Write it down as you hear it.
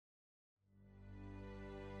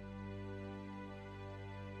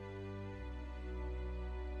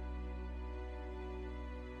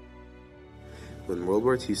When World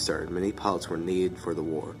War II started, many pilots were needed for the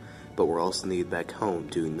war, but were also needed back home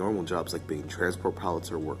doing normal jobs like being transport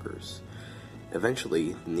pilots or workers.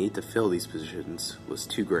 Eventually, the need to fill these positions was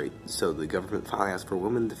too great, so the government finally asked for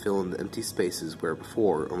women to fill in the empty spaces where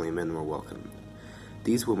before only men were welcome.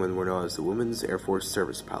 These women were known as the Women's Air Force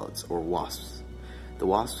Service Pilots, or WASPs. The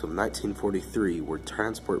WASPs of 1943 were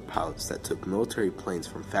transport pilots that took military planes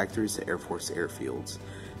from factories to Air Force airfields.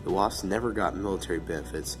 The WASPs never got military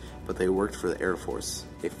benefits, but they worked for the Air Force,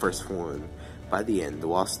 a first for women. By the end, the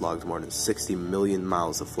WASPs logged more than 60 million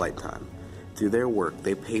miles of flight time. Through their work,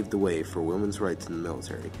 they paved the way for women's rights in the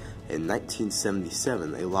military. In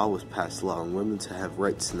 1977, a law was passed allowing women to have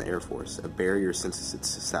rights in the Air Force, a barrier since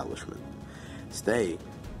its establishment. Today,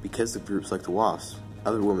 because of groups like the WASPs,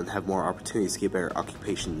 other women have more opportunities to get better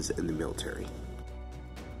occupations in the military.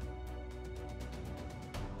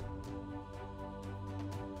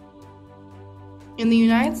 In the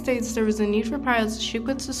United States, there was a need for pilots to shoot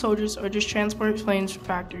goods to soldiers or just transport planes from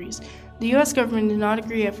factories. The U.S. government did not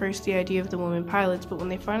agree at first to the idea of the women pilots, but when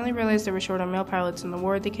they finally realized they were short on male pilots in the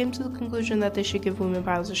war, they came to the conclusion that they should give women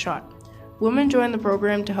pilots a shot. Women joined the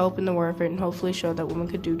program to help in the war effort and hopefully show that women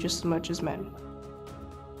could do just as much as men.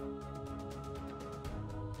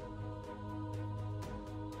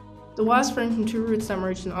 The WASPs sprang from two routes that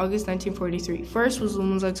merged in August 1943. First was the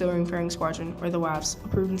Women's Auxiliary Firing Squadron, or the WASPs,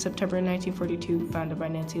 approved in September 1942, founded by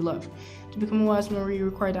Nancy Love. To become a WASP member, you were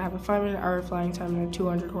required to have a 500-hour flying time and a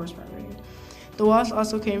 200 horsepower rating. The WASPs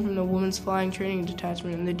also came from the Women's Flying Training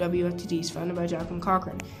Detachment and the WFTDs, founded by Jacqueline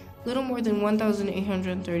Cochran. Little more than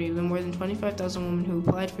 1,830 of the more than 25,000 women who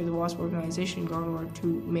applied for the WASP organization in World War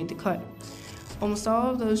II made the cut. Almost all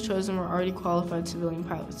of those chosen were already qualified civilian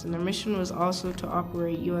pilots, and their mission was also to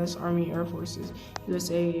operate U.S. Army Air Forces,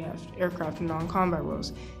 USAAF, aircraft in non-combat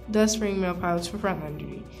roles, thus freeing male pilots for frontline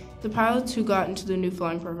duty. The pilots who got into the new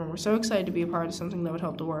flying program were so excited to be a part of something that would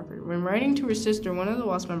help the war effort. When writing to her sister, one of the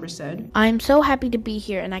WASP members said, "I am so happy to be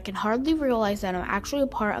here, and I can hardly realize that I'm actually a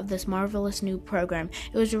part of this marvelous new program.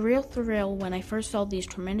 It was a real thrill when I first saw these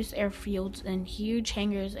tremendous airfields and huge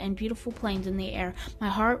hangars and beautiful planes in the air. My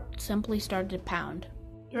heart simply started to pound."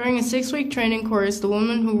 During a 6-week training course, the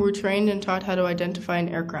women who were trained and taught how to identify an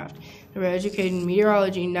aircraft. They were educated in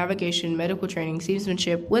meteorology, navigation, medical training,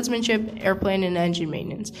 seamanship, woodsmanship, airplane, and engine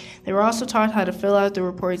maintenance. They were also taught how to fill out the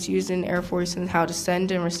reports used in the Air Force and how to send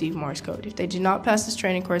and receive Morse code. If they did not pass this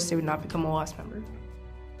training course, they would not become a WASP member.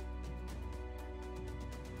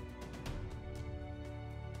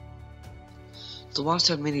 The WASPs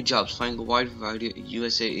had many jobs, flying a wide variety of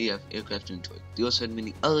USAAF aircraft inventory. They also had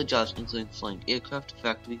many other jobs, including flying aircraft to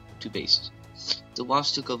factory to bases. The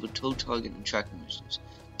WASPs took over tow, target, and tracking missions.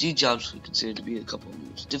 These jobs were considered to be a couple of the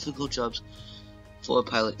most difficult jobs for a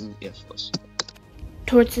pilot in the Air Force.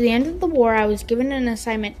 Towards the end of the war, I was given an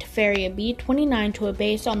assignment to ferry a B-29 to a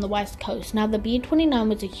base on the west coast. Now, the B-29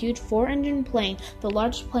 was a huge 4-engine plane, the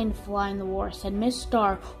largest plane to fly in the war, said Miss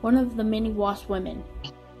Starr, one of the many WASP women.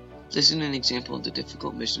 This is an example of the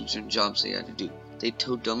difficult missions and jobs they had to do. They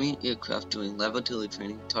towed dummy aircraft during lab artillery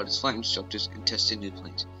training, taught as flight instructors, and tested new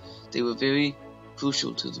planes. They were very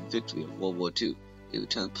crucial to the victory of World War II. They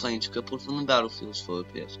returned planes crippled from the battlefields for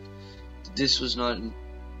repairs. This was not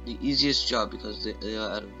the easiest job because they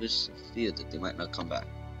are at a risk of fear that they might not come back.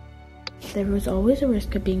 There was always a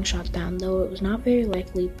risk of being shot down, though it was not very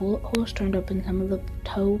likely. Bullet holes turned up in some of the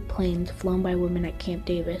tow planes flown by women at Camp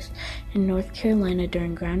Davis in North Carolina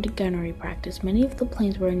during grounded gunnery practice. Many of the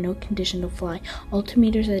planes were in no condition to fly.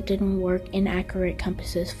 Altimeters that didn't work, inaccurate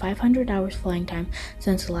compasses, 500 hours flying time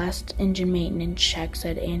since the last engine maintenance check,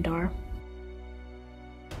 said Andar.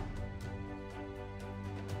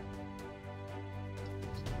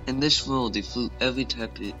 In this role, they flew every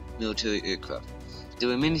type of military aircraft. There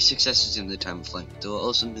were many successes in their time of flying, but there were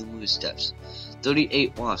also numerous deaths.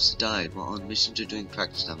 38 WASPs died while on missions or doing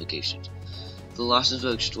practice navigations. The losses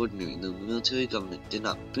were extraordinary, and the military government did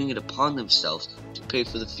not bring it upon themselves to pay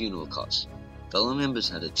for the funeral costs. Fellow members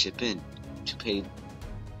had to chip in to pay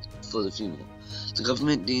for the funeral. The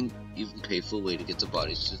government didn't even pay for a way to get the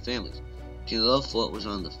bodies to the families. Kayla Ford was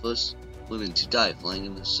one of the first women to die flying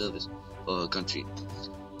in the service for her country.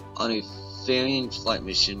 On a ferrying flight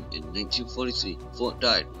mission in 1943, Ford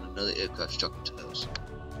died when another aircraft struck into hers.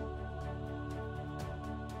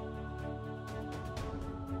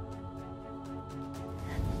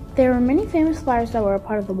 There were many famous flyers that were a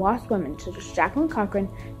part of the WASP women, such as Jacqueline Cochran,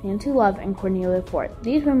 Nancy Love, and Cornelia Ford.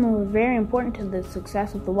 These women were very important to the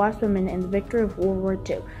success of the WASP women in the victory of World War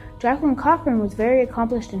II. Jacqueline Cochran was very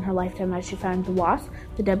accomplished in her lifetime as she founded the WASP,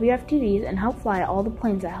 the WFTDs, and helped fly all the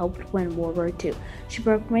planes that helped win World War II. She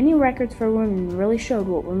broke many records for women and really showed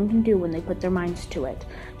what women can do when they put their minds to it.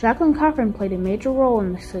 Jacqueline Cochran played a major role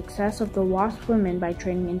in the success of the WASP women by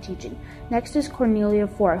training and teaching. Next is Cornelia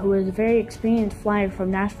Fort, who was a very experienced flyer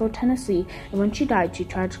from Nashville, Tennessee, and when she died, she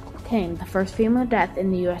tragically became the first female death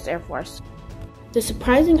in the U.S. Air Force. The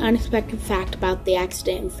surprising, unexpected fact about the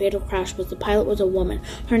accident and fatal crash was the pilot was a woman.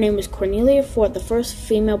 Her name was Cornelia Fort, the first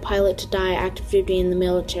female pilot to die active duty in the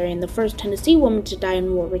military and the first Tennessee woman to die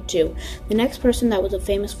in World War II. The next person that was a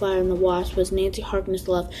famous flyer in the WASP was Nancy Harkness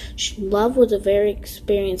Love. Love was a very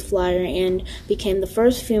experienced flyer and became the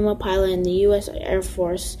first female pilot in the U.S. Air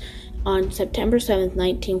Force on September 7,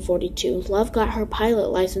 1942. Love got her pilot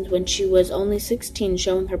license when she was only 16,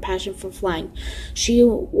 showing her passion for flying. She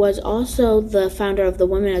was also the founder of the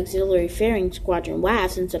Women Auxiliary Faring Squadron,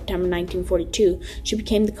 WASPs, in September 1942. She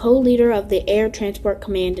became the co-leader of the Air Transport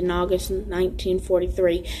Command in August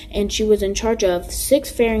 1943, and she was in charge of 6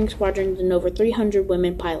 faring squadrons and over 300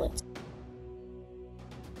 women pilots.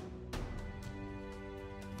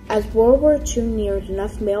 As World War II neared,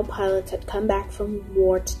 enough male pilots had come back from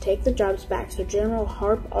war to take the jobs back, so General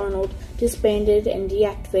Harp Arnold disbanded and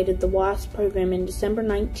deactivated the WASP program in December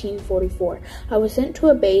 1944. I was sent to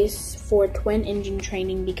a base for twin-engine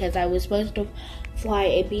training because I was supposed to fly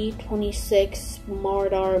a B-26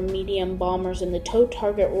 Mardar medium bombers in the tow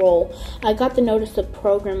target role. I got the notice the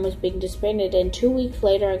program was being disbanded, and 2 weeks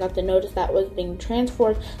later I got the notice that was being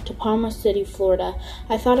transferred to Palm City, Florida.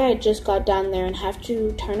 I thought I had just got down there and have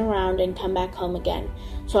to turn around and come back home again.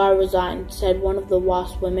 So I resigned, said one of the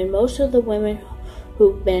WASP women. Most of the women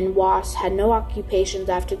who've been WASPs had no occupations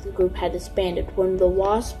after the group had disbanded. When the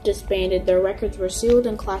WASP disbanded, their records were sealed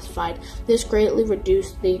and classified. This greatly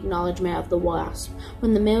reduced the acknowledgement of the WASP.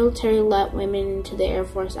 When the military let women into the Air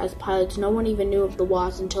Force as pilots, no one even knew of the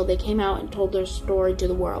WASP until they came out and told their story to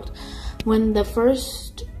the world. When the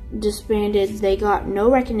first disbanded, they got no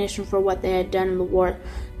recognition for what they had done in the war.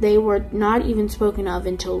 They were not even spoken of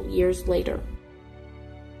until years later.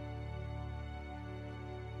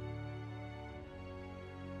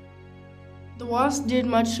 The WASP did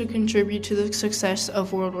much to contribute to the success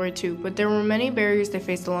of World War II, but there were many barriers they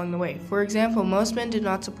faced along the way. For example, most men did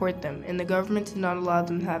not support them, and the government did not allow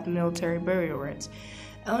them to have military burial rights.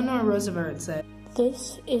 Eleanor Roosevelt said,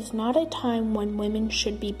 "This is not a time when women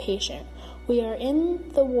should be patient. We are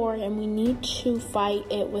in the war and we need to fight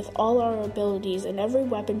it with all our abilities and every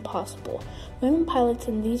weapon possible. Women pilots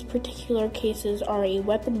in these particular cases are a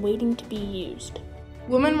weapon waiting to be used."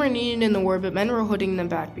 Women were needed in the war, but men were holding them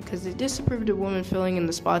back because they disapproved of women filling in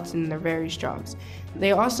the spots in their various jobs.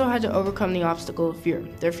 They also had to overcome the obstacle of fear.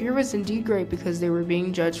 Their fear was indeed great because they were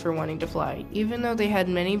being judged for wanting to fly. Even though they had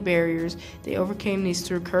many barriers, they overcame these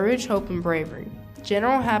through courage, hope, and bravery.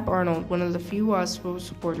 General Hap Arnold, one of the few WASP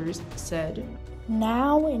supporters, said,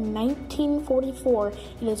 "Now in 1944,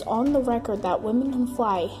 it is on the record that women can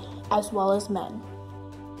fly as well as men."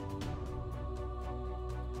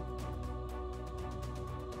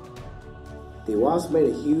 The WASP made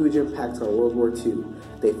a huge impact on World War II.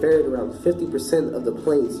 They ferried around 50% of the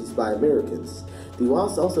planes used by Americans. The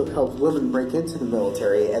WASP also helped women break into the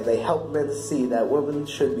military, and they helped men see that women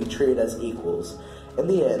should be treated as equals. In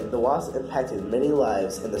the end, the WASP impacted many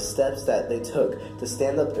lives in the steps that they took to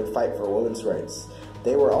stand up and fight for women's rights.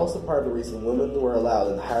 They were also part of the reason women were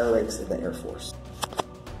allowed in higher ranks in the Air Force.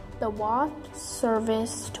 The WASP's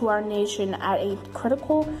service to our nation at a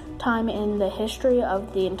critical time in the history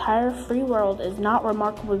of the entire free world is not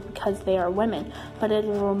remarkable because they are women, but it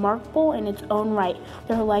is remarkable in its own right.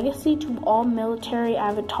 Their legacy to all military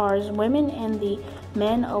avatars, women and the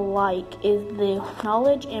men alike, is the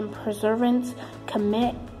knowledge and perseverance,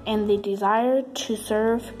 commit, and the desire to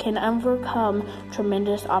serve can overcome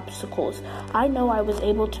tremendous obstacles. I know I was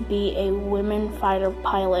able to be a women fighter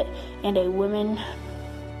pilot and a women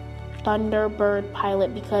Thunderbird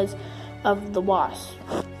pilot because of the WASP.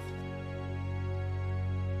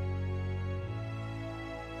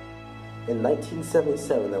 In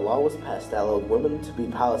 1977, a law was passed that allowed women to be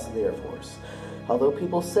pilots in the Air Force. Although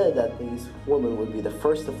people said that these women would be the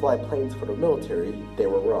first to fly planes for the military, they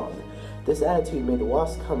were wrong. This attitude made the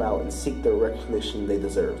WASP come out and seek the recognition they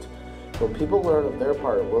deserved. When people learned of their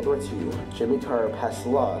part in World War II, Jimmy Carter passed a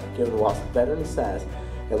law giving the WASP veteran status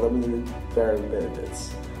and limited veteran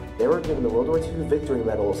benefits. They were given the World War II Victory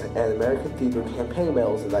Medals and American Theater Campaign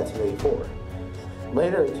Medals in 1984.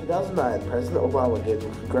 Later, in 2009, President Obama gave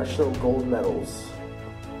them Congressional Gold Medals